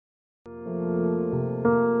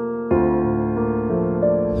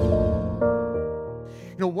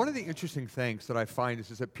One of the interesting things that I find is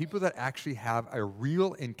that people that actually have a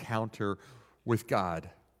real encounter with God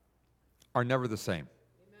are never the same.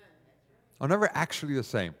 Are never actually the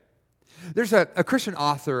same. There's a Christian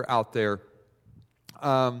author out there,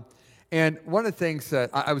 and one of the things that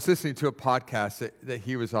I was listening to a podcast that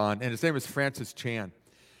he was on, and his name was Francis Chan.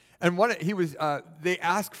 And they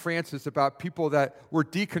asked Francis about people that were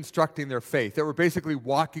deconstructing their faith, that were basically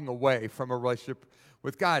walking away from a relationship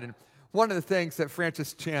with God. And one of the things that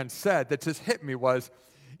Francis Chan said that just hit me was,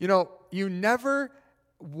 you never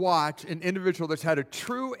watch an individual that's had a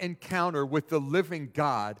true encounter with the living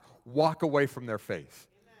God walk away from their faith.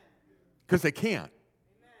 Because they can't.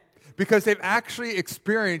 Because they've actually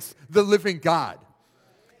experienced the living God.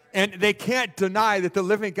 And they can't deny that the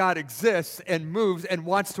living God exists and moves and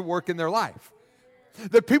wants to work in their life.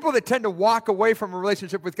 The people that tend to walk away from a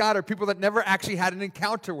relationship with God are people that never actually had an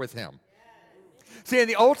encounter with Him. See, in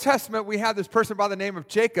the Old Testament, we have this person by the name of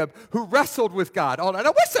Jacob who wrestled with God all night.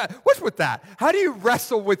 Now, what's that? What's with that? How do you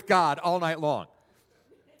wrestle with God all night long?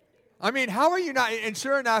 I mean, how are you not? And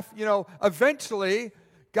sure enough, eventually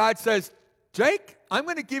God says, Jake, I'm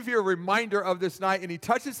going to give you a reminder of this night. And he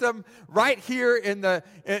touches them right here in the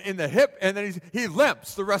hip, and then he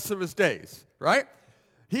limps the rest of his days, right?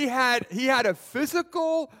 He had a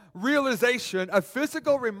physical realization, a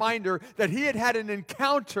physical reminder that he had an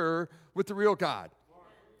encounter with the real God.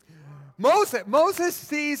 Moses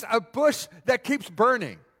sees a bush that keeps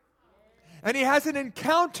burning, and he has an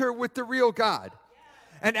encounter with the real God.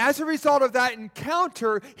 And as a result of that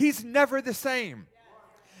encounter, he's never the same.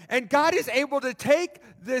 And God is able to take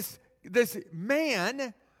this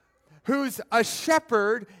man who's a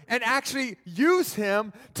shepherd and actually use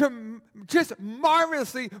him to just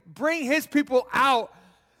marvelously bring his people out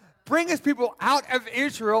of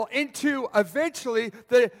Israel into eventually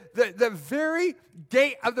the very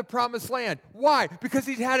gate of the promised land. Why? Because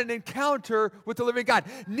he's had an encounter with the living God.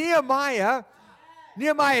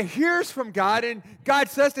 Nehemiah hears from God, and God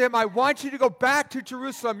says to him, I want you to go back to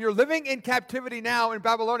Jerusalem. You're living in captivity now in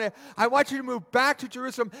Babylonia. I want you to move back to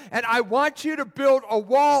Jerusalem, and I want you to build a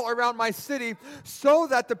wall around my city so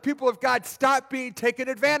that the people of God stop being taken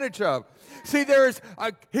advantage of. See, there's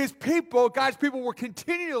God's people were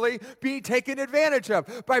continually being taken advantage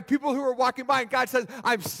of by people who were walking by, and God says,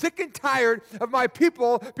 I'm sick and tired of my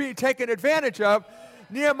people being taken advantage of.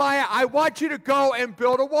 Nehemiah, I want you to go and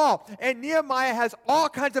build a wall. And Nehemiah has all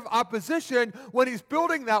kinds of opposition when he's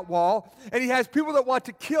building that wall. And he has people that want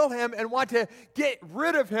to kill him and want to get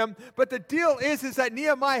rid of him. But the deal is that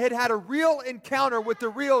Nehemiah had a real encounter with the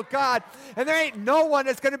real God. And there ain't no one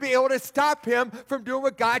that's going to be able to stop him from doing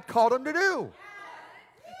what God called him to do.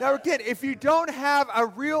 Now again, if you don't have a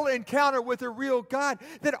real encounter with a real God,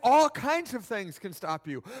 then all kinds of things can stop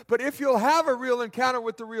you. But if you'll have a real encounter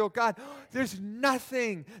with the real God, there's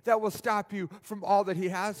nothing that will stop you from all that He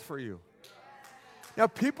has for you. Now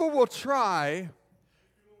people will try,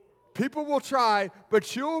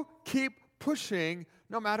 but you'll keep pushing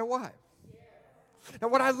no matter what. Now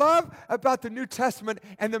what I love about the New Testament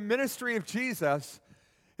and the ministry of Jesus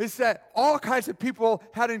is that all kinds of people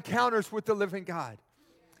had encounters with the living God.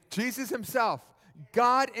 Jesus Himself,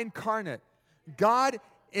 God incarnate, God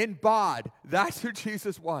in bod. That's who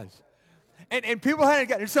Jesus was. And people had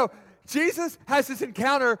encounter. So Jesus has this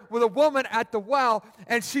encounter with a woman at the well,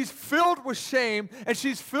 and she's filled with shame, and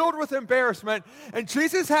she's filled with embarrassment, and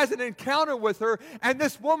Jesus has an encounter with her, and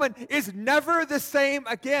this woman is never the same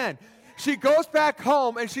again. She goes back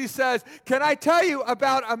home and she says, can I tell you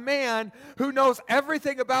about a man who knows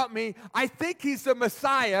everything about me? I think he's the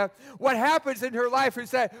Messiah. What happens in her life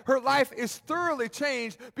is that her life is thoroughly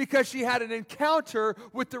changed because she had an encounter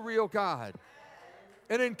with the real God.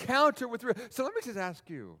 An encounter with the real. So let me just ask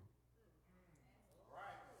you.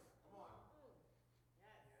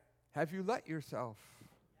 Have you let yourself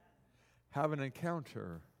have an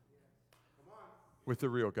encounter with the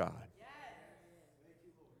real God?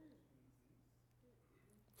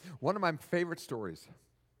 One of my favorite stories,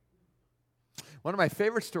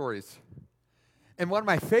 and one of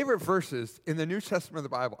my favorite verses in the New Testament of the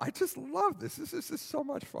Bible. I just love this. This is just so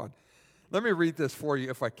much fun. Let me read this for you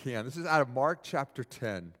if I can. This is out of Mark chapter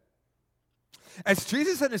 10. As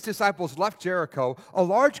Jesus and His disciples left Jericho, a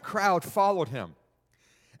large crowd followed Him.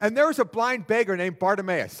 And there was a blind beggar named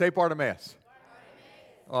Bartimaeus. Say Bartimaeus.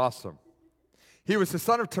 Awesome. He was the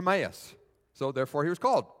son of Timaeus, so therefore he was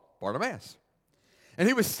called Bartimaeus. And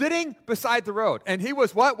he was sitting beside the road. And he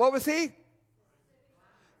was what? What was he?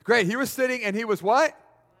 Great. He was sitting and he was what?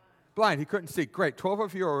 Blind. He couldn't see. Great. 12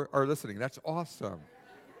 of you are listening. That's awesome.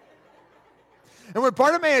 And when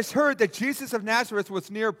Bartimaeus heard that Jesus of Nazareth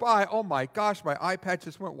was nearby, oh my gosh, my iPad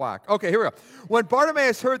just went whack. Okay, here we go. When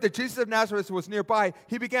Bartimaeus heard that Jesus of Nazareth was nearby,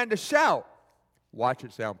 he began to shout. Watch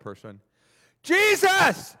it, sound person.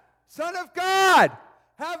 Jesus, Son of God,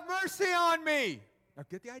 have mercy on me. Now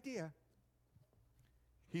get the idea.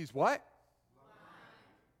 He's what?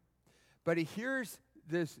 But he hears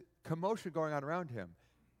this commotion going on around him.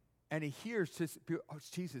 And he hears, oh, it's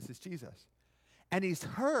Jesus, it's Jesus. And he's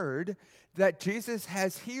heard that Jesus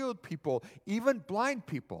has healed people, even blind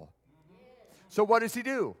people. So what does he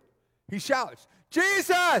do? He shouts,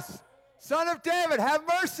 Jesus, Son of David, have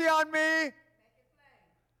mercy on me.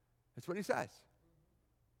 That's what he says.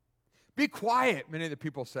 Be quiet, many of the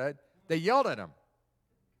people said. They yelled at him.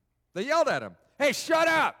 Hey, shut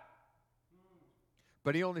up.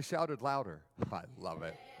 But he only shouted louder. I love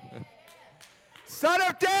it. Son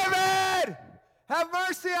of David, have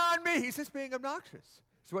mercy on me. He's just being obnoxious.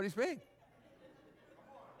 That's what he's being.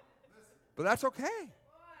 But that's okay.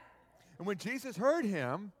 And when Jesus heard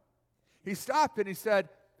him, he stopped and he said,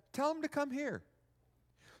 tell him to come here.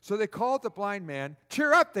 So they called the blind man.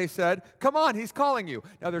 Cheer up, they said. Come on, he's calling you.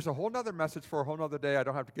 Now, there's a whole other message for a whole other day I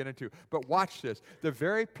don't have to get into. But watch this. The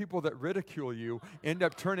very people that ridicule you end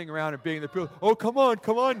up turning around and being the people, oh, come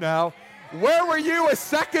on now. Where were you a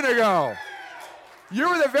second ago? You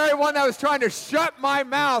were the very one that was trying to shut my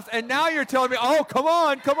mouth, and now you're telling me, oh, come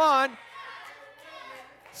on.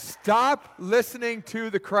 Stop listening to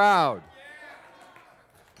the crowd.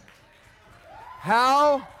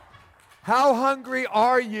 How hungry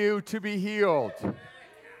are you to be healed?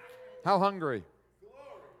 How hungry?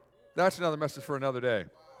 That's another message for another day.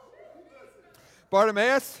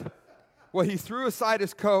 Bartimaeus, well, he threw aside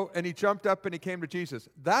his coat and he jumped up and he came to Jesus.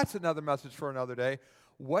 That's another message for another day.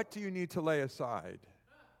 What do you need to lay aside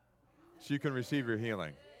so you can receive your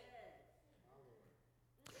healing?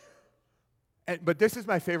 But this is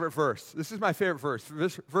my favorite verse.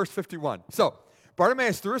 Verse 51. So,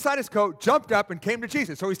 Bartimaeus threw aside his coat, jumped up, and came to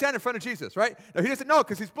Jesus. So he's standing in front of Jesus, right? Now, he doesn't know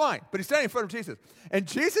because he's blind, but he's standing in front of Jesus. And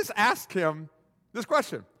Jesus asked him this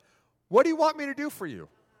question, what do you want me to do for you?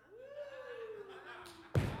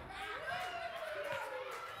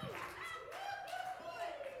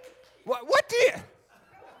 What do you...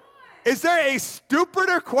 Is there a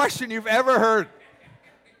stupider question you've ever heard?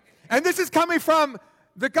 And this is coming from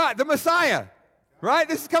the Messiah, right?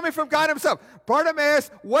 This is coming from God himself. Bartimaeus,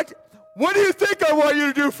 what do you think I want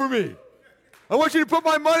you to do for me? I want you to put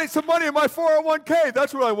some money in my 401k.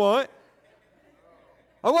 That's what I want.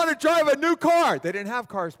 I want to drive a new car. They didn't have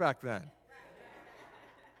cars back then.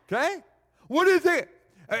 Okay? What do you think?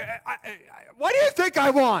 What do you think I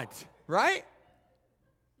want? Right?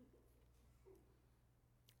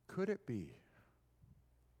 Could it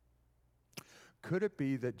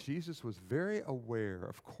be that Jesus was very aware,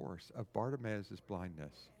 of course, of Bartimaeus'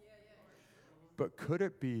 blindness? But could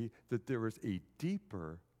it be that there was a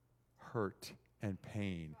deeper hurt and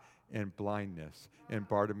pain and blindness in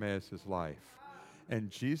Bartimaeus' life? And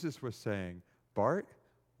Jesus was saying, Bart,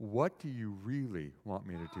 what do you really want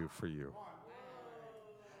me to do for you?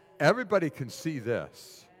 Everybody can see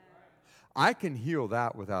this. I can heal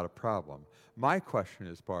that without a problem. My question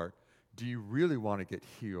is, Bart, do you really want to get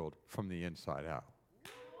healed from the inside out?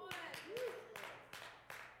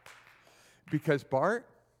 Because, Bart,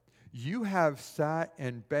 you have sat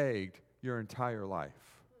and begged your entire life.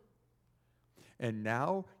 And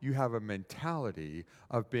now you have a mentality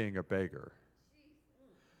of being a beggar.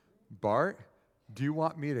 Bart, do you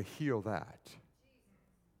want me to heal that?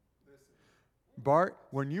 Bart,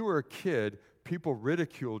 when you were a kid, people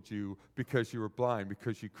ridiculed you because you were blind,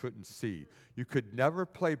 because you couldn't see. You could never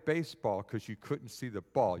play baseball because you couldn't see the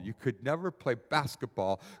ball. You could never play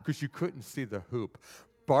basketball because you couldn't see the hoop.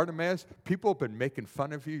 Bartimaeus, people have been making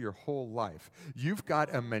fun of you your whole life. You've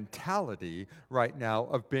got a mentality right now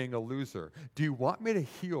of being a loser. Do you want me to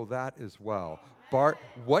heal that as well? Bart,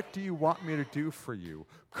 what do you want me to do for you?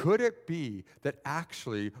 Could it be that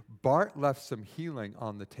actually Bart left some healing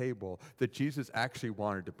on the table that Jesus actually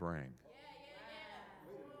wanted to bring?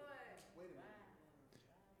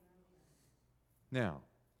 Now,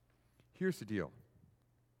 here's the deal.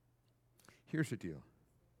 Do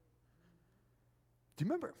you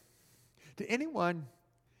remember, did anyone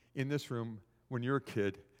in this room, when you were a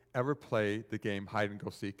kid, ever play the game hide and go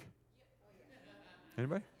seek?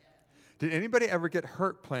 Anybody? Did anybody ever get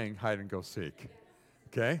hurt playing hide and go seek?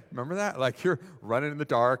 Okay, remember that? Like you're running in the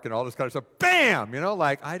dark and all this kind of stuff. Bam!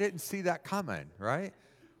 Like I didn't see that coming, right?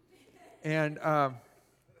 And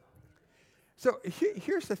so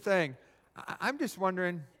here's the thing. I'm just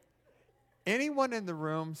wondering, anyone in the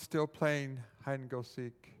room still playing hide and go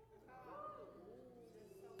seek?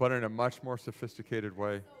 but in a much more sophisticated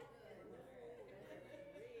way.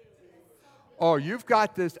 Oh, you've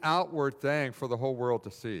got this outward thing for the whole world to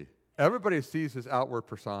see. Everybody sees his outward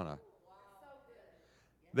persona.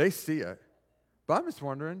 They see it. But I'm just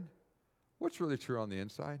wondering, what's really true on the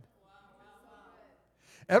inside?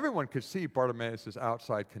 Everyone could see Bartimaeus'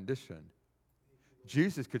 outside condition.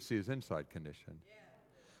 Jesus could see his inside condition.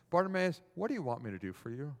 Bartimaeus, what do you want me to do for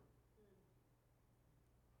you?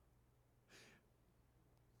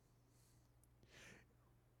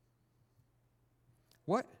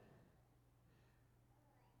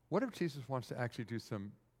 What if Jesus wants to actually do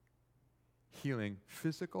some healing,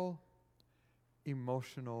 physical,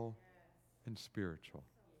 emotional, and spiritual?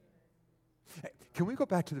 Hey, can we go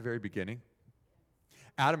back to the very beginning?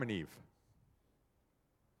 Adam and Eve.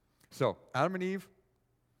 So, Adam and Eve,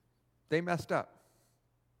 they messed up.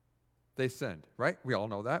 They sinned, right? We all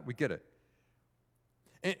know that. We get it.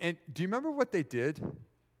 And do you remember what they did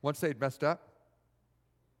once they'd messed up?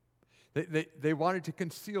 They wanted to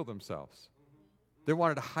conceal themselves. They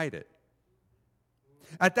wanted to hide it.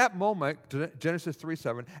 At that moment, Genesis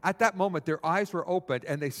 3:7, at that moment their eyes were opened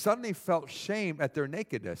and they suddenly felt shame at their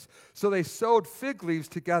nakedness. So they sewed fig leaves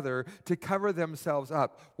together to cover themselves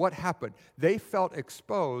up. What happened? They felt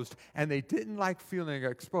exposed and they didn't like feeling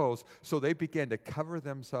exposed, so they began to cover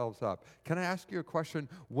themselves up. Can I ask you a question?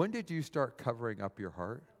 When did you start covering up your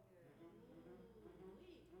heart?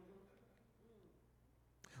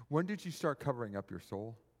 When did you start covering up your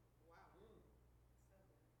soul?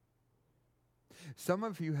 Some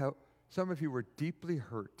of you were deeply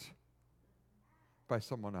hurt by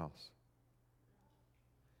someone else.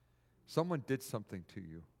 Someone did something to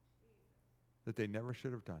you that they never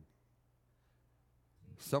should have done.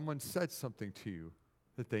 Someone said something to you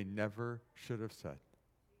that they never should have said.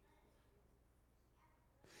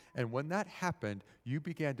 And when that happened, you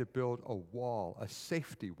began to build a wall, a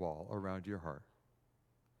safety wall around your heart.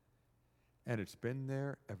 And it's been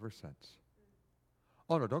there ever since.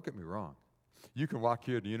 Oh, no, don't get me wrong. You can walk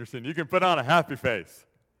here to Unison. You can put on a happy face.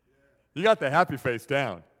 You got the happy face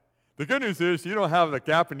down. The good news is you don't have the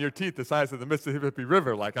gap in your teeth the size of the Mississippi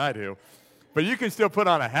River like I do. But you can still put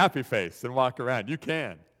on a happy face and walk around. You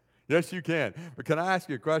can. Yes, you can. But can I ask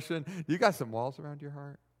you a question? You got some walls around your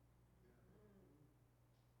heart?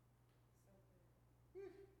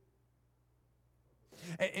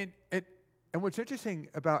 And what's interesting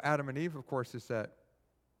about Adam and Eve, of course, is that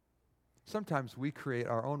sometimes we create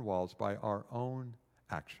our own walls by our own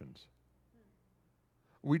actions.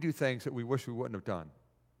 We do things that we wish we wouldn't have done.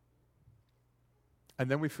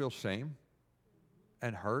 And then we feel shame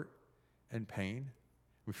and hurt and pain.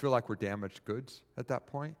 We feel like we're damaged goods at that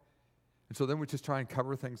point. And so then we just try and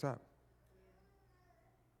cover things up.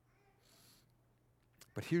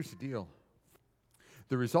 But here's the deal.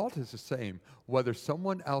 The result is the same. Whether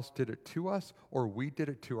someone else did it to us or we did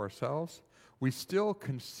it to ourselves, we still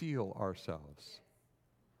conceal ourselves.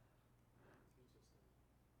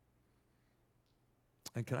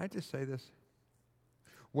 And can I just say this?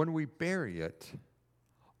 When we bury it,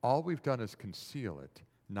 all we've done is conceal it,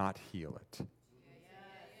 not heal it.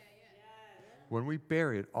 When we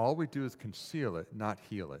bury it, all we do is conceal it, not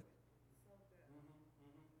heal it.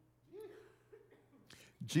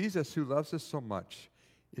 Jesus, who loves us so much,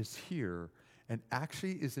 is here and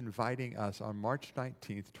actually is inviting us on March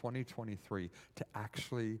 19th, 2023, to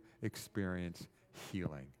actually experience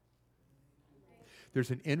healing.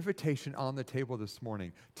 There's an invitation on the table this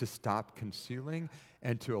morning to stop concealing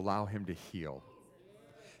and to allow him to heal.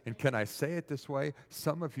 And can I say it this way?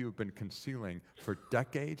 Some of you have been concealing for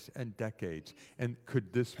decades and decades. And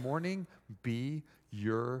could this morning be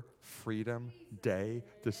your freedom day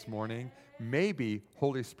this morning? Maybe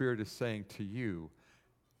Holy Spirit is saying to you,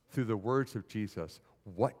 through the words of Jesus,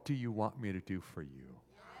 what do you want me to do for you?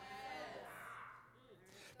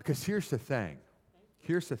 Because here's the thing.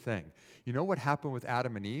 You know what happened with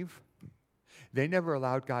Adam and Eve? They never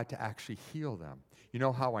allowed God to actually heal them. You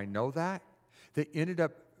know how I know that? They ended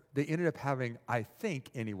up having, I think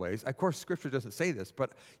anyways, of course Scripture doesn't say this,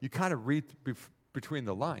 but you kind of read between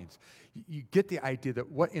the lines. You get the idea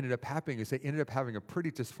that what ended up happening is they ended up having a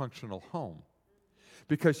pretty dysfunctional home.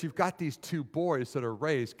 Because you've got these two boys that are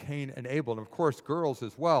raised, Cain and Abel, and of course girls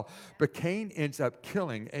as well, but Cain ends up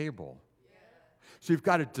killing Abel. So you've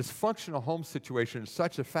got a dysfunctional home situation,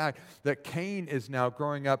 such a fact that Cain is now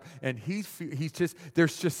growing up and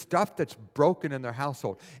there's just stuff that's broken in their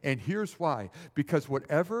household. And here's why. Because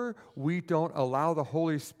whatever we don't allow the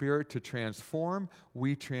Holy Spirit to transform,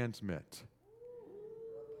 we transmit.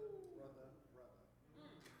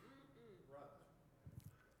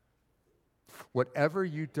 Whatever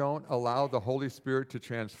you don't allow the Holy Spirit to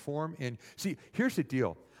transform in. See, here's the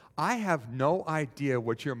deal. I have no idea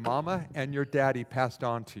what your mama and your daddy passed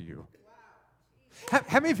on to you.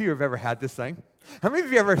 How many of you have ever had this thing? How many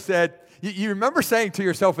of you ever said, you remember saying to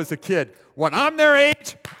yourself as a kid, when I'm their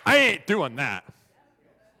age, I ain't doing that.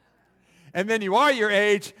 And then you are your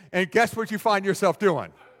age, and guess what you find yourself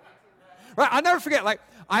doing? Right? I'll never forget, like,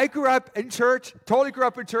 I grew up in church, totally grew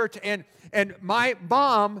up in church, and my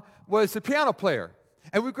mom was the piano player.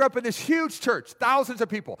 And we grew up in this huge church, thousands of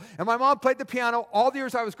people. And my mom played the piano all the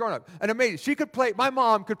years I was growing up. And amazing. My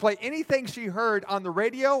mom could play anything she heard on the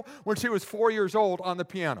radio when she was 4 years old on the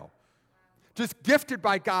piano. Just gifted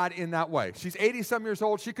by God in that way. She's 80-some years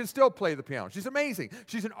old. She can still play the piano. She's amazing.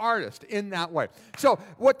 She's an artist in that way. So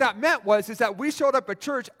what that meant is that we showed up at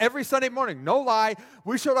church every Sunday morning. No lie.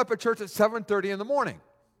 We showed up at church at 7:30 in the morning.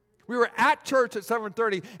 We were at church at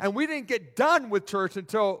 7:30, and we didn't get done with church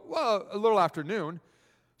until, a little after noon.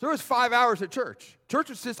 So it was 5 hours at church. Church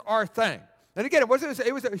was just our thing. And again, it was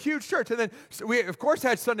a huge church. And then we, of course,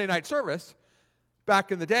 had Sunday night service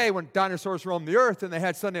back in the day when dinosaurs roamed the earth and they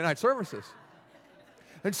had Sunday night services.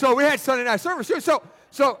 And so we had Sunday night service too.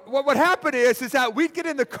 So what happened is that we'd get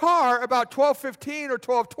in the car about 12:15 or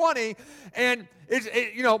 12:20, and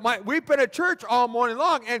we've been at church all morning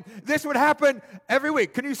long, and this would happen every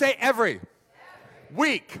week. Can you say every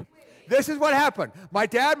week? This is what happened. My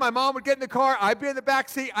dad, my mom would get in the car. I'd be in the back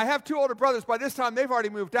seat. I have two older brothers. By this time, they've already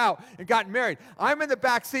moved out and gotten married. I'm in the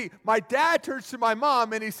back seat. My dad turns to my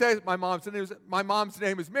mom, and he says, my mom's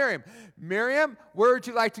name is Miriam. Miriam, where would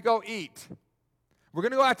you like to go eat? We're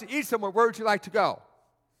going to go out to eat somewhere. Where would you like to go?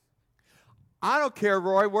 I don't care,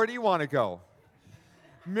 Roy. Where do you want to go?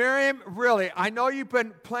 Miriam, really, I know you've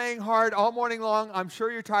been playing hard all morning long. I'm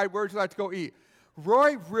sure you're tired. Where would you like to go eat?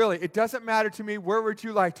 Roy, really, it doesn't matter to me. Where would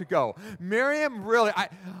you like to go? Miriam, really,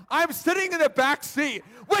 I'm sitting in the back seat.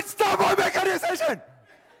 Which stuff will make a decision?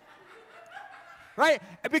 Right?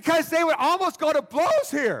 Because they would almost go to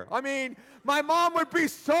blows here. I mean, my mom would be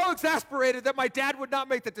so exasperated that my dad would not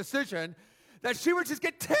make the decision that she would just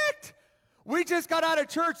get ticked. We just got out of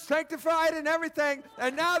church, sanctified and everything,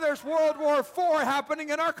 and now there's World War IV happening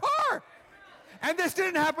in our car. And this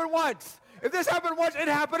didn't happen once. If this happened once, it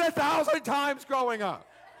happened 1,000 times growing up.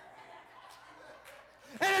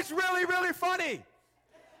 And it's really, really funny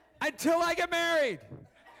until I get married.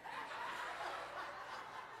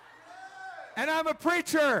 And I'm a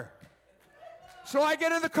preacher. So I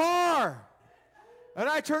get in the car, and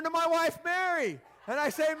I turn to my wife, Mary, and I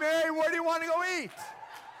say, Mary, where do you want to go eat?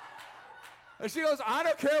 And she goes, I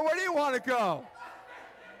don't care. Where do you want to go?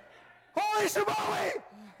 Holy Shimoli!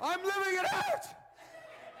 I'm living it out.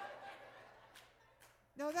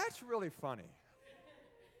 Now, that's really funny.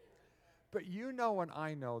 But you know and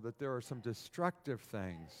I know that there are some destructive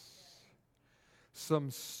things,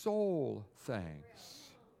 some soul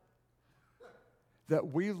things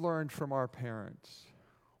that we learned from our parents.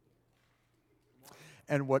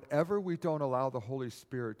 And whatever we don't allow the Holy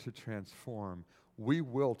Spirit to transform, we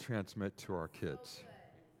will transmit to our kids.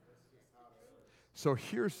 So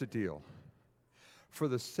here's the deal. For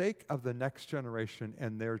the sake of the next generation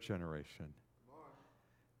and their generation,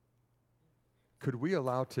 could we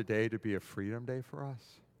allow today to be a freedom day for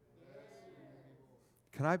us?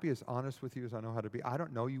 Can I be as honest with you as I know how to be? I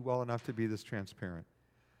don't know you well enough to be this transparent.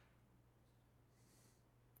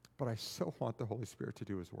 But I so want the Holy Spirit to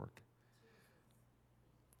do His work.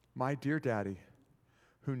 My dear daddy,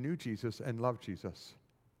 who knew Jesus and loved Jesus,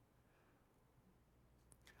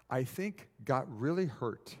 I think got really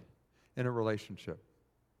hurt in a relationship.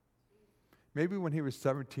 Maybe when he was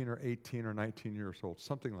 17 or 18 or 19 years old,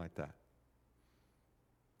 something like that.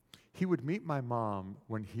 He would meet my mom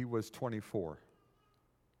when he was 24,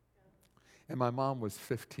 and my mom was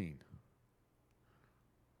 15.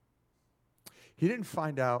 He didn't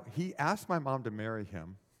find out, he asked my mom to marry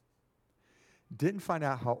him, didn't find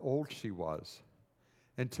out how old she was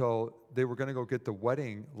until they were going to go get the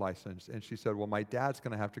wedding license, and she said, well, my dad's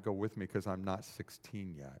going to have to go with me because I'm not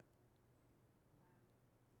 16 yet.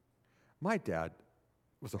 My dad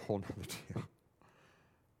was a whole nother deal.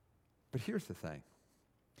 But here's the thing.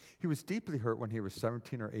 He was deeply hurt when he was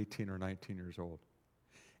 17 or 18 or 19 years old.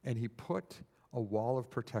 And he put a wall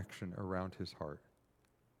of protection around his heart.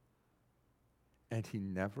 And he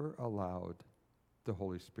never allowed the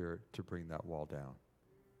Holy Spirit to bring that wall down.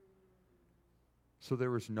 So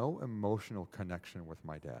there was no emotional connection with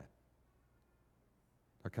my dad.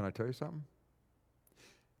 Now, can I tell you something?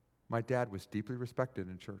 My dad was deeply respected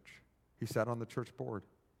in church. He sat on the church board.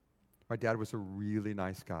 My dad was a really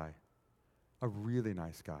nice guy. A really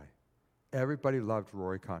nice guy. Everybody loved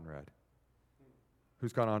Roy Conrad,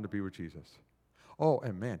 who's gone on to be with Jesus. Oh,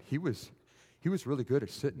 and man, he was really good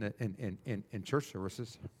at sitting in church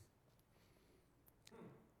services.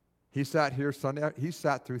 He sat here Sunday. He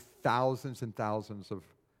sat through thousands and thousands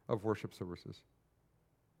of worship services.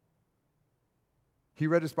 He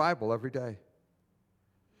read his Bible every day.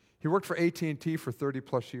 He worked for AT&T for 30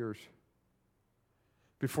 plus years.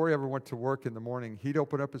 Before he ever went to work in the morning, he'd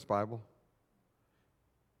open up his Bible.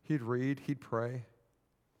 He'd read. He'd pray.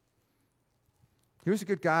 He was a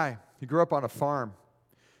good guy. He grew up on a farm.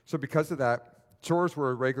 So because of that, chores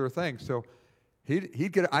were a regular thing. So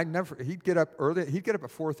he'd get up early. He'd get up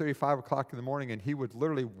at 4:30, 5 o'clock in the morning, and he would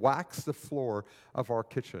literally wax the floor of our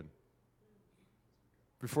kitchen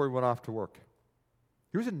before he went off to work.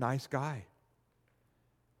 He was a nice guy.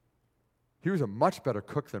 He was a much better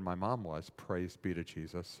cook than my mom was. Praise be to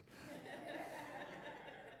Jesus.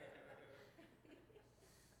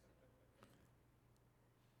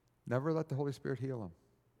 Never let the Holy Spirit heal him.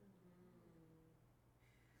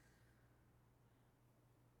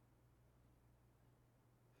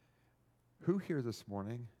 Who here this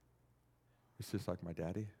morning is just like my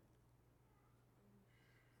daddy?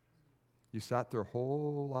 You sat through a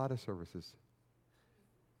whole lot of services.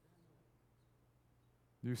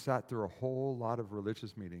 You sat through a whole lot of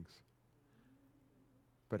religious meetings.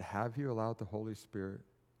 But have you allowed the Holy Spirit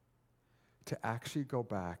to actually go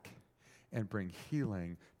back and bring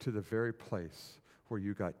healing to the very place where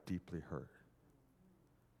you got deeply hurt?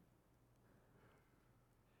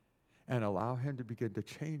 And allow him to begin to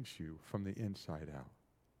change you from the inside out.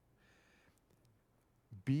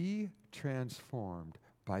 Be transformed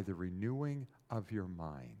by the renewing of your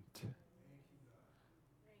mind.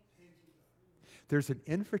 There's an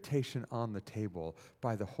invitation on the table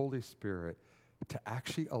by the Holy Spirit to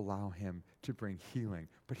actually allow him to bring healing.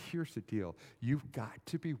 But here's the deal. You've got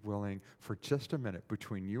to be willing for just a minute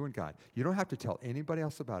between you and God. You don't have to tell anybody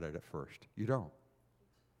else about it at first. You don't.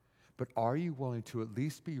 But are you willing to at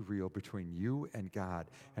least be real between you and God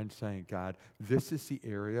and saying, God, this is the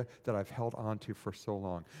area that I've held on to for so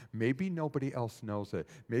long. Maybe nobody else knows it.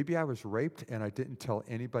 Maybe I was raped and I didn't tell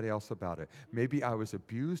anybody else about it. Maybe I was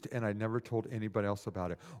abused and I never told anybody else about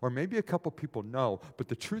it. Or maybe a couple people know, but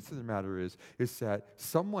the truth of the matter is that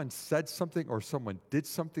someone said something or someone did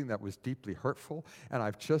something that was deeply hurtful, and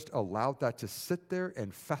I've just allowed that to sit there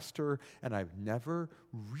and fester, and I've never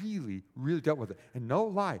really dealt with it. And no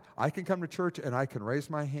lie, I can come to church and I can raise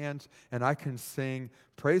my hands and I can sing,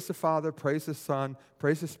 praise the Father, praise the Son,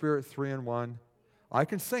 praise the Spirit, 3 in 1. I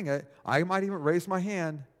can sing it. I might even raise my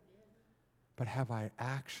hand. But have I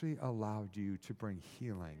actually allowed you to bring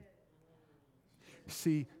healing?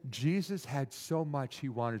 See, Jesus had so much he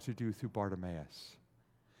wanted to do through Bartimaeus.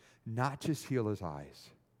 Not just heal his eyes.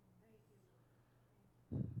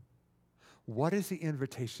 What is the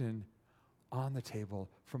invitation on the table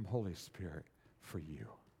from Holy Spirit for you?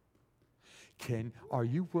 Are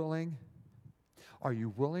you willing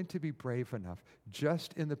to be brave enough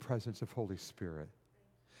just in the presence of Holy Spirit?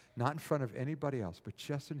 Not in front of anybody else, but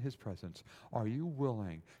just in his presence. Are you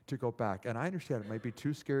willing to go back? And I understand it might be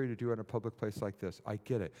too scary to do in a public place like this. I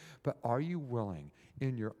get it. But are you willing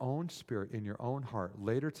in your own spirit, in your own heart,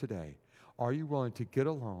 later today, are you willing to get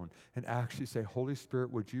alone and actually say, Holy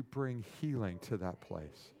Spirit, would you bring healing to that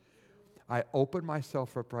place? I open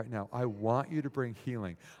myself up right now. I want you to bring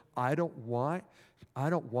healing. I don't want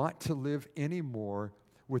to live anymore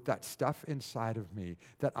with that stuff inside of me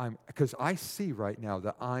because I see right now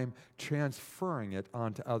that I'm transferring it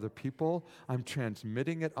onto other people. I'm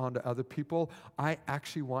transmitting it onto other people. I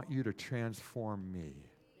actually want you to transform me.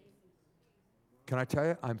 Can I tell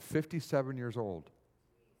you, I'm 57 years old.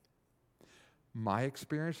 My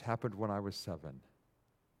experience happened when I was 7.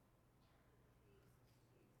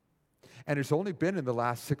 And it's only been in the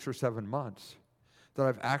last 6 or 7 months that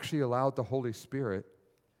I've actually allowed the Holy Spirit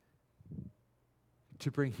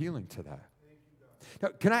to bring healing to that. Now,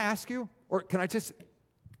 can I ask you, or can I just,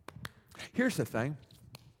 here's the thing.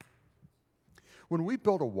 When we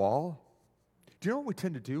build a wall, do you know what we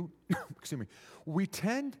tend to do? Excuse me. We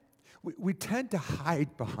tend to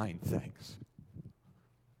hide behind things.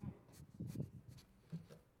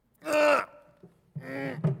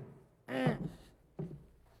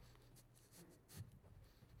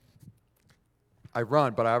 I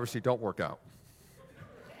run, but I obviously don't work out.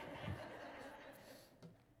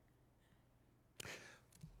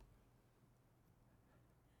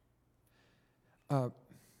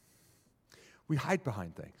 We hide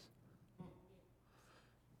behind things.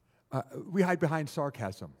 We hide behind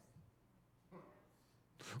sarcasm.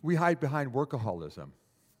 We hide behind workaholism.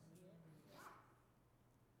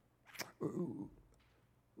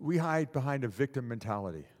 We hide behind a victim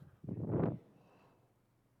mentality.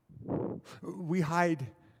 We hide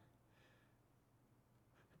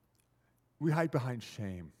behind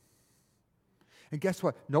shame. And guess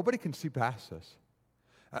what? Nobody can see past this.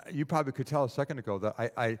 You probably could tell a second ago that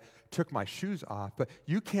I took my shoes off, but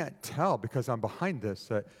you can't tell because I'm behind this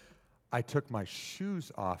that I took my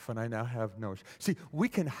shoes off and I now have no shoes. See, we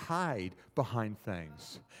can hide behind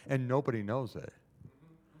things and nobody knows it.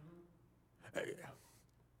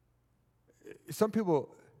 Some people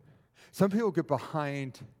get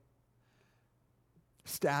behind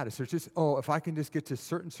status. They're just, if I can just get to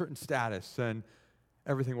certain status, then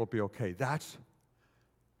everything will be okay.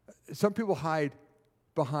 Some people hide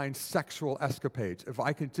behind sexual escapades. If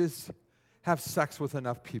I can just have sex with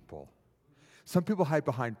enough people. Some people hide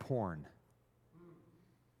behind porn.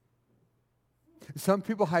 Some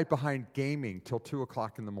people hide behind gaming till 2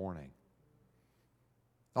 o'clock in the morning.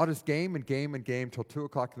 I'll just game and game and game till 2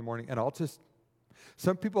 o'clock in the morning, and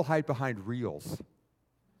some people hide behind reels.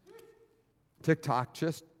 TikTok,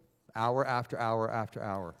 just hour after hour after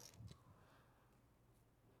hour.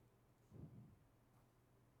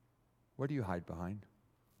 What do you hide behind?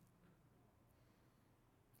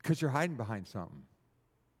 Because you're hiding behind something.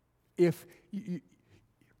 If you,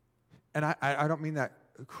 and I don't mean that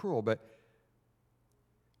cruel, but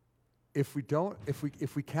if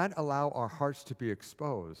we can't allow our hearts to be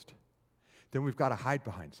exposed, then we've got to hide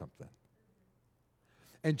behind something.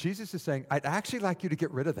 And Jesus is saying, I'd actually like you to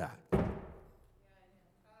get rid of that.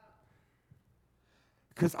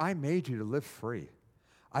 Because I made you to live free.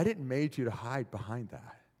 I didn't make you to hide behind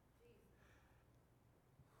that.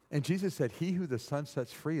 And Jesus said, he who the Son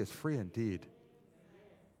sets free is free indeed.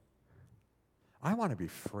 I want to be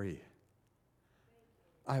free.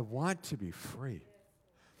 I want to be free.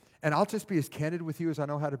 And I'll just be as candid with you as I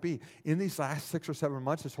know how to be. In these last 6 or 7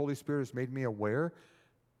 months, this Holy Spirit has made me aware,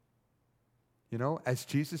 as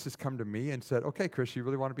Jesus has come to me and said, okay, Chris, you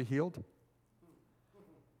really want to be healed?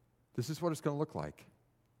 This is what it's going to look like.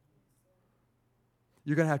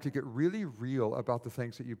 You're going to have to get really real about the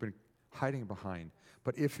things that you've been hiding behind.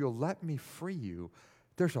 But if you'll let me free you,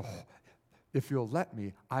 if you'll let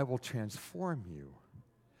me, I will transform you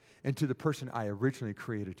into the person I originally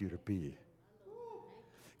created you to be.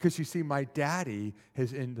 Because you see, my daddy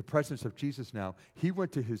is in the presence of Jesus now. He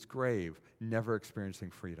went to his grave never experiencing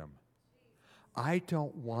freedom. I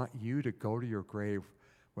don't want you to go to your grave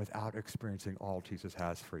without experiencing all Jesus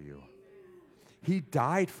has for you. He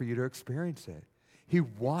died for you to experience it. He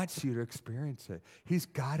wants you to experience it. He's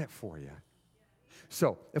got it for you.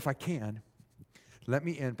 So, if I can, let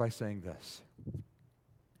me end by saying this.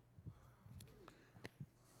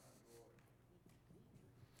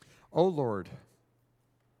 Oh Lord,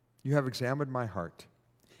 you have examined my heart,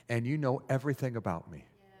 and you know everything about me.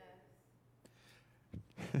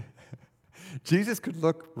 Yes. Jesus could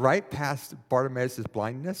look right past Bartimaeus'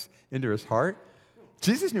 blindness into his heart.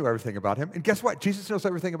 Jesus knew everything about him, and guess what? Jesus knows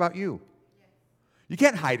everything about you. You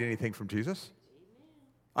can't hide anything from Jesus.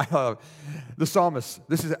 The psalmist,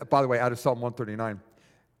 this is, by the way, out of Psalm 139.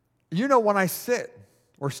 You know when I sit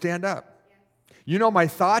or stand up. You know my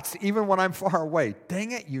thoughts even when I'm far away.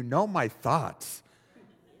 Dang it, you know my thoughts.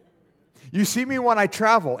 You see me when I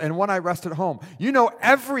travel and when I rest at home. You know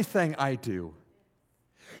everything I do.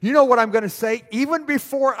 You know what I'm going to say even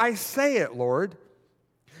before I say it, Lord.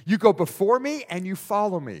 You go before me and you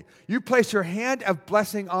follow me. You place your hand of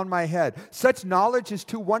blessing on my head. Such knowledge is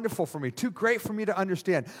too wonderful for me, too great for me to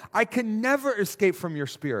understand. I can never escape from your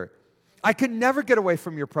spirit. I can never get away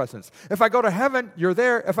from your presence. If I go to heaven, you're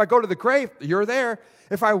there. If I go to the grave, you're there.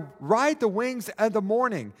 If I ride the wings of the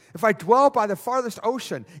morning, if I dwell by the farthest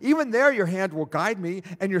ocean, even there your hand will guide me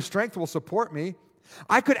and your strength will support me.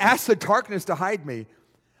 I could ask the darkness to hide me.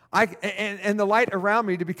 And the light around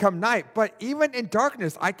me to become night. But even in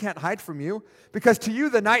darkness, I can't hide from you, because to you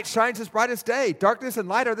the night shines as bright as day. Darkness and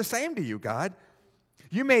light are the same to you, God.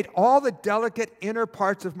 You made all the delicate inner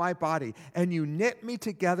parts of my body, and you knit me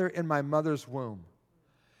together in my mother's womb.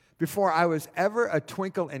 Before I was ever a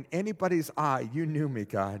twinkle in anybody's eye, you knew me,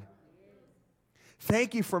 God.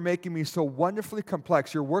 Thank you for making me so wonderfully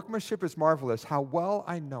complex. Your workmanship is marvelous. How well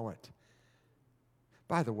I know it.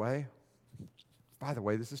 By the way,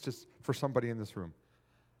 this is just for somebody in this room.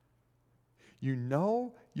 You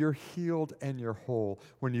know you're healed and you're whole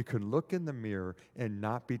when you can look in the mirror and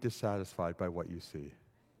not be dissatisfied by what you see.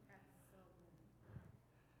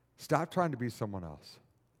 Stop trying to be someone else.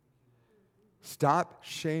 Stop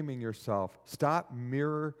shaming yourself. Stop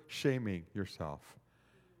mirror shaming yourself.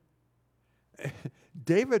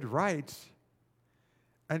 David writes,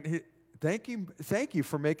 thank you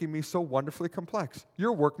for making me so wonderfully complex.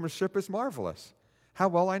 Your workmanship is marvelous. How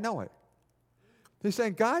well I know it. He's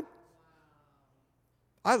saying, God,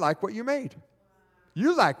 I like what you made.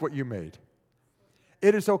 You like what you made.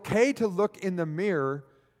 It is okay to look in the mirror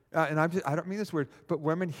I don't mean this weird, but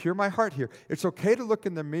women, hear my heart here. It's okay to look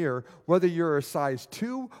in the mirror whether you're a size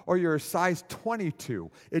 2 or you're a size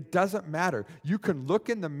 22. It doesn't matter. You can look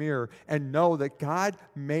in the mirror and know that God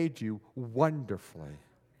made you wonderfully.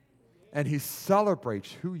 And He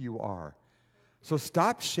celebrates who you are. So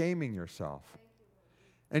stop shaming yourself.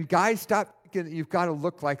 And guys, stop thinking that you've got to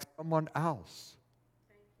look like someone else.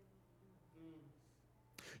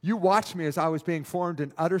 You watched me as I was being formed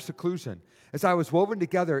in utter seclusion, as I was woven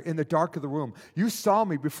together in the dark of the womb. You saw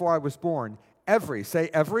me before I was born. Every day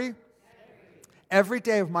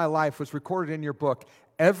of my life was recorded in your book.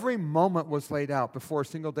 Every moment was laid out before a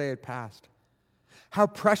single day had passed. How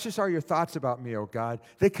precious are your thoughts about me, O God?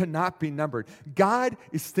 They cannot be numbered. God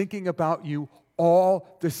is thinking about you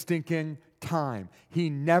all the stinking time. He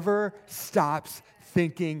never stops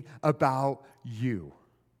thinking about you.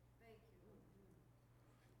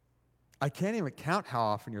 I can't even count how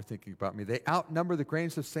often you're thinking about me. They outnumber the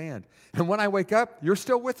grains of sand. And when I wake up, you're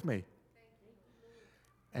still with me.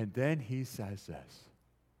 And then He says this,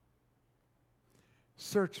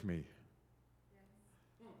 search me.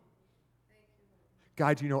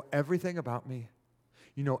 God, you know everything about me.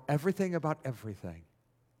 You know everything about everything.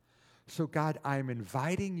 So God, I am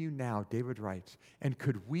inviting you now, David writes, and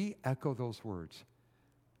could we echo those words?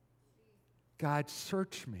 God,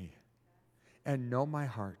 search me and know my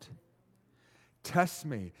heart. Test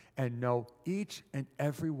me and know each and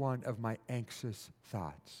every one of my anxious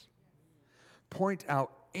thoughts. Point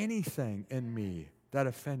out anything in me that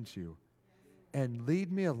offends you and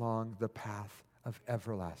lead me along the path of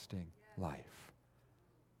everlasting life.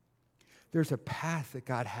 There's a path that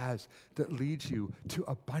God has that leads you to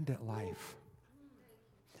abundant life.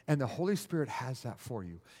 And the Holy Spirit has that for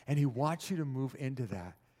you. And He wants you to move into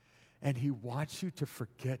that. And He wants you to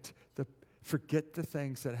forget the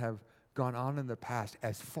things that have gone on in the past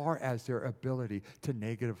as far as their ability to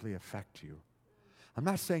negatively affect you. I'm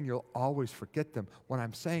not saying you'll always forget them. What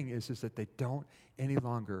I'm saying is that they don't any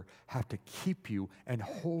longer have to keep you and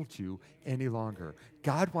hold you any longer.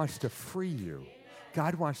 God wants to free you.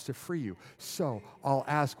 God wants to free you. So I'll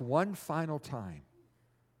ask one final time.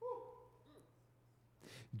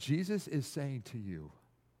 Jesus is saying to you,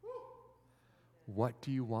 what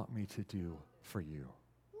do you want me to do for you?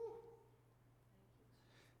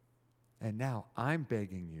 And now I'm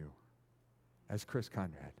begging you, as Chris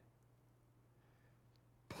Conrad,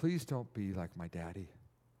 please don't be like my daddy.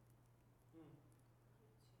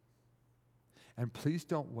 And please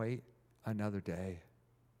don't wait another day.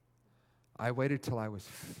 I waited till I was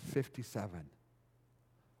 57.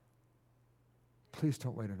 Please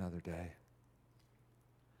don't wait another day.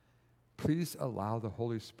 Please allow the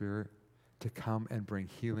Holy Spirit to come and bring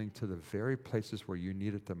healing to the very places where you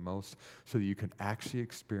need it the most so that you can actually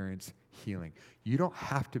experience healing. You don't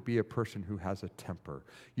have to be a person who has a temper.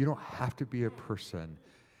 You don't have to be a person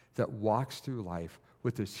that walks through life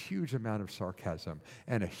with this huge amount of sarcasm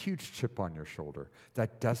and a huge chip on your shoulder.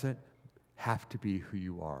 That doesn't have to be who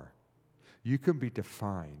you are. You can be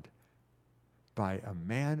defined by a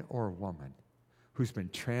man or a woman who's been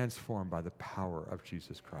transformed by the power of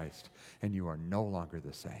Jesus Christ, and you are no longer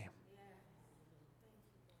the same.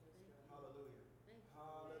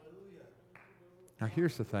 Now,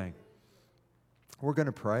 here's the thing. We're going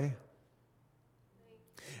to pray.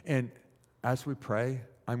 And as we pray,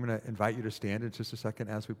 I'm going to invite you to stand in just a second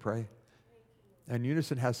as we pray. And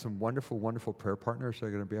Unison has some wonderful, wonderful prayer partners that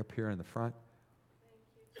are going to be up here in the front.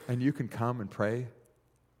 And you can come and pray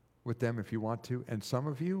with them if you want to. And some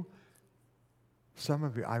of you,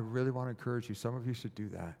 I really want to encourage you. Some of you should do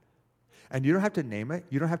that. And you don't have to name it.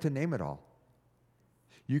 You don't have to name it all.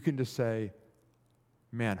 You can just say,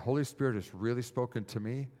 man, Holy Spirit has really spoken to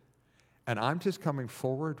me. And I'm just coming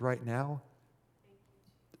forward right now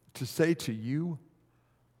to say to you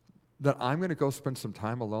that I'm going to go spend some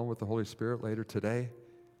time alone with the Holy Spirit later today.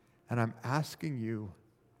 And I'm asking you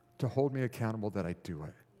to hold me accountable that I do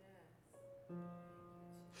it.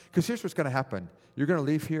 Because here's what's going to happen. You're going to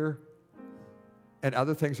leave here, and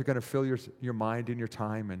other things are going to fill your mind and your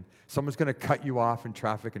time, and someone's going to cut you off in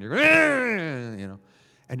traffic, and you're going to,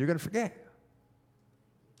 and you're going to forget.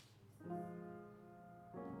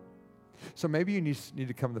 So maybe you need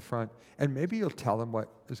to come to the front, and maybe you'll tell them what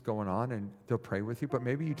is going on, and they'll pray with you, but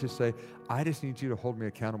maybe you just say, I just need you to hold me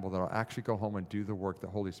accountable that I'll actually go home and do the work the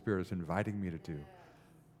Holy Spirit is inviting me to do.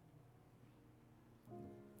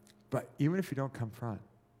 But even if you don't come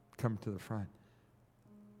to the front.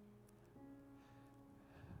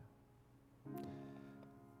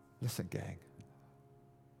 Listen, gang.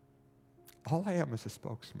 All I am is a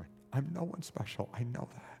spokesman. I'm no one special. I know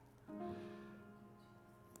that.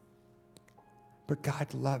 But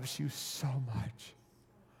God loves you so much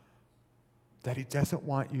That he doesn't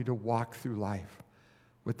want you to walk through life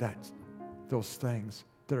with those things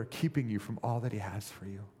that are keeping you from all that he has for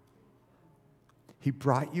you. He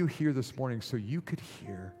brought you here this morning so you could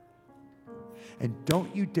hear. And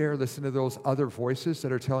don't you dare listen to those other voices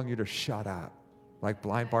that are telling you to shut up, like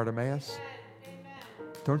blind Bartimaeus.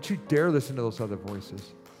 Don't you dare listen to those other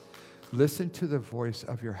voices. Listen to the voice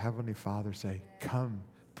of your Heavenly Father say, come,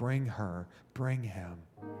 bring her, bring him.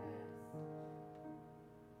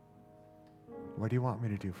 What do you want me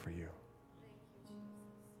to do for you?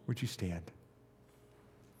 Would you stand?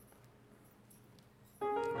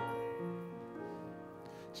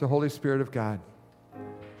 So, Holy Spirit of God,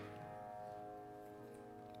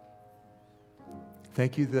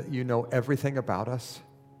 thank you that you know everything about us.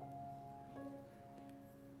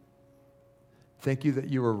 Thank you that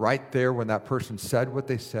you were right there when that person said what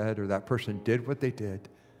they said or that person did what they did.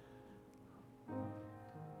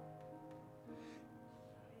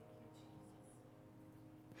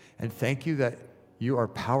 And thank you that you are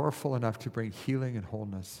powerful enough to bring healing and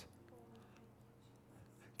wholeness.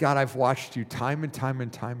 God, I've watched you time and time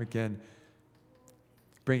and time again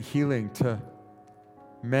bring healing to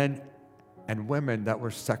men and women that were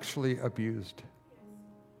sexually abused.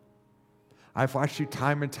 I've watched you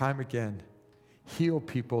time and time again heal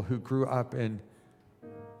people who grew up in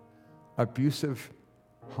abusive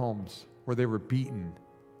homes where they were beaten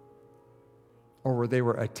or where they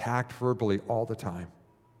were attacked verbally all the time.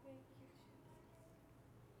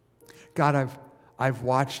 God, I've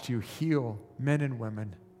watched you heal men and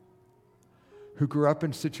women who grew up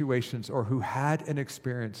in situations or who had an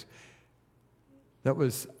experience that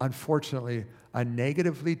was unfortunately a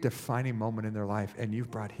negatively defining moment in their life, and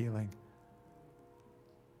you've brought healing.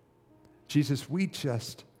 Jesus, we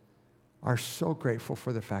just are so grateful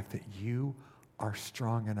for the fact that you are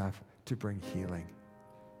strong enough to bring healing.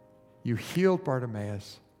 You healed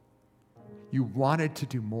Bartimaeus. You wanted to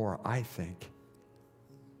do more, I think.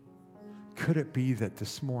 Could it be that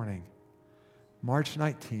this morning, March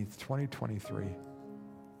 19th, 2023,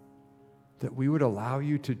 that we would allow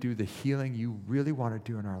you to do the healing you really want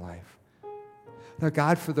to do in our life? Now,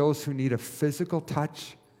 God, for those who need a physical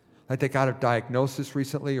touch, like they got a diagnosis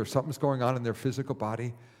recently or something's going on in their physical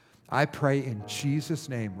body, I pray in Jesus'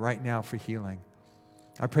 name right now for healing.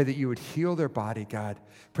 I pray that you would heal their body, God.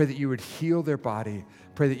 Pray that you would heal their body.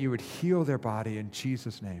 Pray that you would heal their body in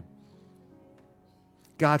Jesus' name.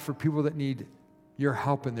 God, for people that need your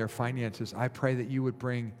help in their finances, I pray that you would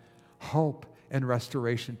bring hope and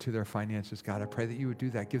restoration to their finances, God. I pray that you would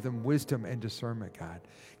do that. Give them wisdom and discernment, God.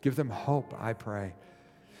 Give them hope, I pray.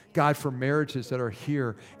 God, for marriages that are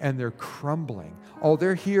here and they're crumbling. Oh,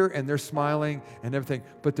 they're here and they're smiling and everything,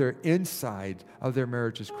 but their inside of their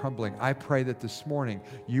marriage is crumbling. I pray that this morning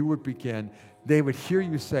you would begin, they would hear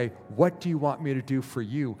you say, what do you want me to do for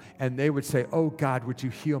you? And they would say, oh God, would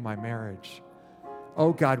you heal my marriage?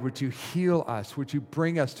 Oh God, would you heal us? Would you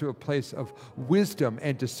bring us to a place of wisdom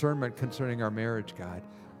and discernment concerning our marriage, God?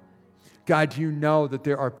 God, you know that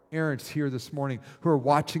there are parents here this morning who are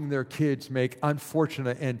watching their kids make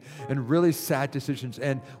unfortunate and really sad decisions.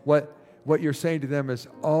 And what you're saying to them is,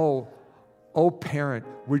 oh parent,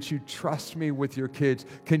 would you trust me with your kids?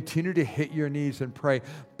 Continue to hit your knees and pray.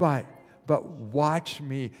 But watch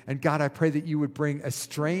me. And God, I pray that you would bring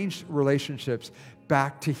estranged relationships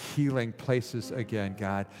back to healing places again,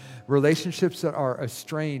 God. Relationships that are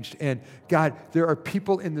estranged. And God, there are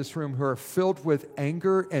people in this room who are filled with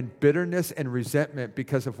anger and bitterness and resentment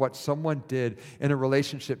because of what someone did in a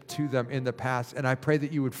relationship to them in the past. And I pray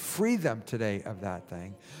that you would free them today of that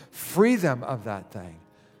thing. Free them of that thing.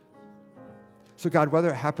 So God, whether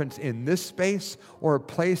it happens in this space or a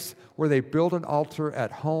place where they build an altar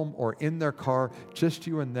at home or in their car, just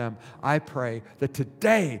you and them, I pray that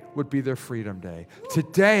today would be their freedom day.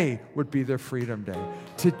 Today would be their freedom day.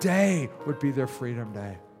 Today would be their freedom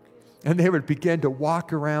day. And they would begin to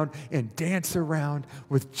walk around and dance around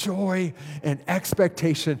with joy and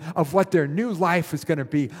expectation of what their new life is going to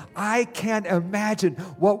be. I can't imagine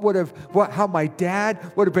how my dad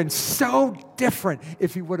would have been so different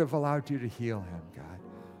if he would have allowed you to heal him, God.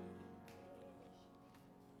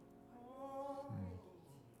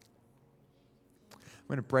 I'm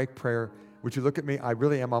going to break prayer. Would you look at me? I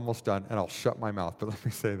really am almost done, and I'll shut my mouth, but let me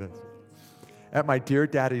say this. At my dear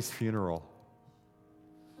daddy's funeral,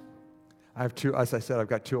 as I said, I've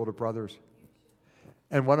got two older brothers.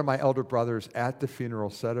 And one of my elder brothers at the funeral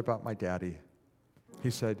said about my daddy, he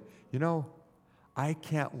said, I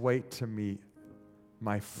can't wait to meet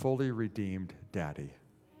my fully redeemed daddy.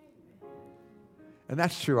 And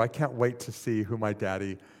that's true. I can't wait to see who my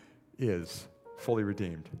daddy is, fully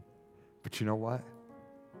redeemed. But you know what?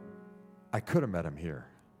 I could have met him here.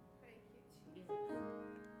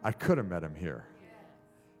 I could have met him here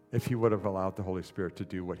if he would have allowed the Holy Spirit to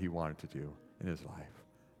do what he wanted to do in his life.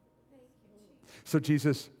 So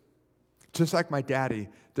Jesus, just like my daddy,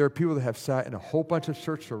 there are people that have sat in a whole bunch of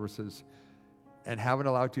church services and haven't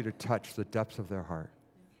allowed you to touch the depths of their heart.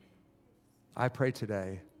 I pray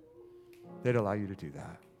today they'd allow you to do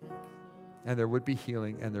that. And there would be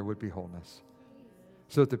healing and there would be wholeness.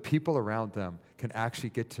 So that the people around them can actually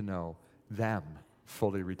get to know them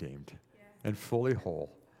fully redeemed and fully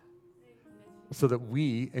whole. So that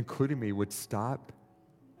we, including me, would stop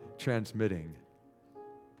transmitting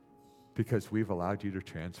because we've allowed you to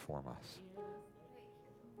transform us.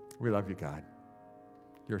 We love you, God.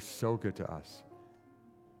 You're so good to us.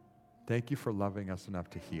 Thank you for loving us enough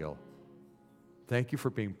to heal. Thank you for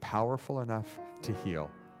being powerful enough to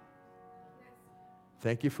heal.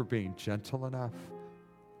 Thank you for being gentle enough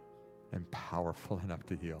and powerful enough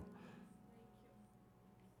to heal.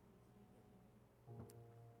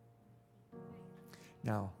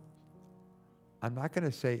 Now, I'm not going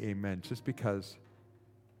to say amen just because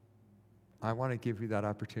I want to give you that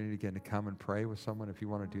opportunity again to come and pray with someone if you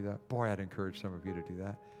want to do that. Boy, I'd encourage some of you to do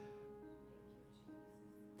that.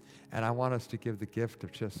 And I want us to give the gift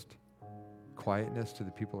of just quietness to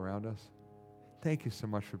the people around us. Thank you so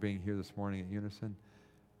much for being here this morning at Unison.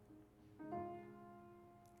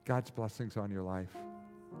 God's blessings on your life.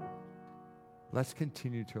 Let's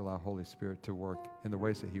continue to allow Holy Spirit to work in the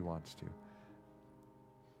ways that he wants to.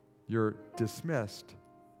 You're dismissed,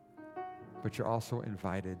 but you're also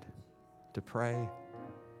invited to pray,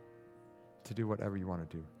 to do whatever you want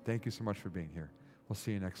to do. Thank you so much for being here. We'll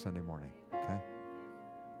see you next Sunday morning, okay?